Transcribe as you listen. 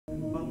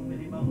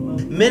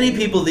Many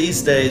people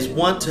these days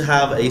want to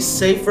have a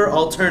safer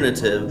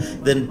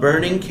alternative than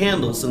burning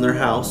candles in their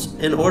house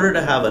in order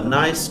to have a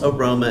nice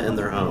aroma in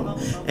their home.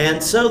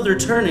 And so they're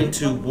turning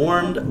to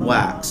warmed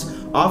wax.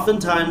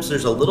 Oftentimes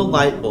there's a little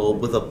light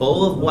bulb with a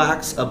bowl of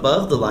wax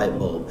above the light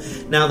bulb.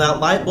 Now that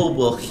light bulb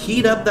will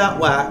heat up that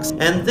wax,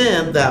 and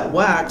then that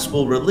wax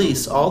will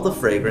release all the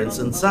fragrance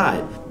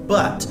inside.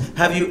 But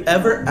have you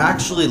ever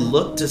actually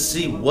looked to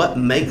see what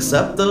makes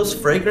up those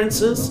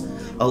fragrances?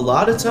 A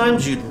lot of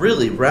times you'd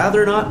really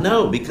rather not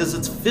know because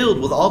it's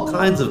filled with all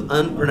kinds of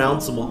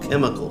unpronounceable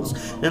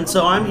chemicals. And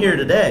so I'm here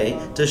today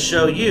to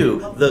show you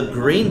the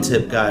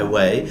GreenTipGuy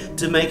way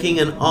to making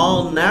an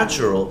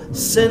all-natural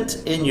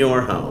scent in your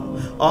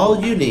home.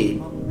 All you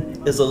need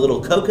is a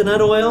little coconut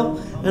oil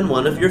and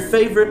one of your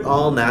favorite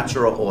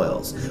all-natural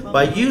oils.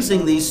 By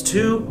using these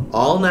two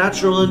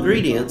all-natural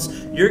ingredients,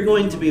 you're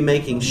going to be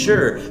making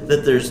sure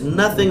that there's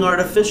nothing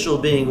artificial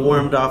being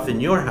warmed off in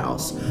your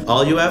house.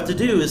 All you have to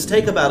do is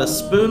take about a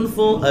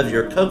spoonful of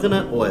your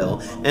coconut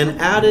oil and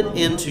add it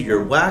into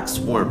your wax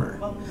warmer.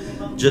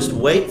 Just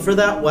wait for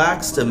that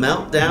wax to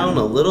melt down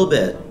a little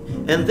bit,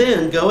 and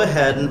then go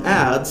ahead and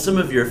add some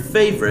of your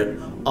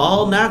favorite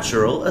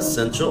all-natural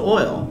essential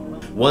oil.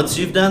 Once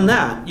you've done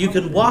that, you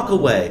can walk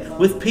away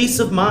with peace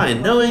of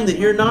mind knowing that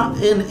you're not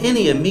in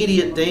any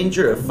immediate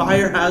danger of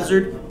fire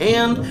hazard,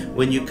 and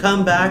when you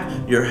come back,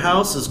 your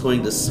house is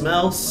going to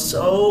smell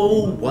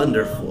so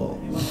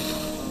wonderful.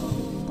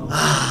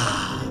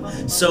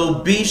 So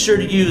be sure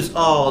to use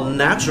all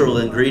natural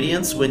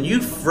ingredients when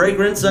you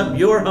fragrance up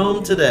your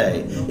home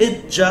today.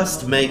 It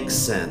just makes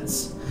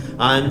sense.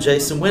 I'm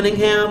Jason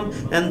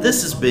Winningham, and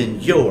this has been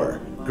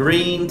your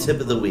Green Tip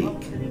of the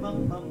Week.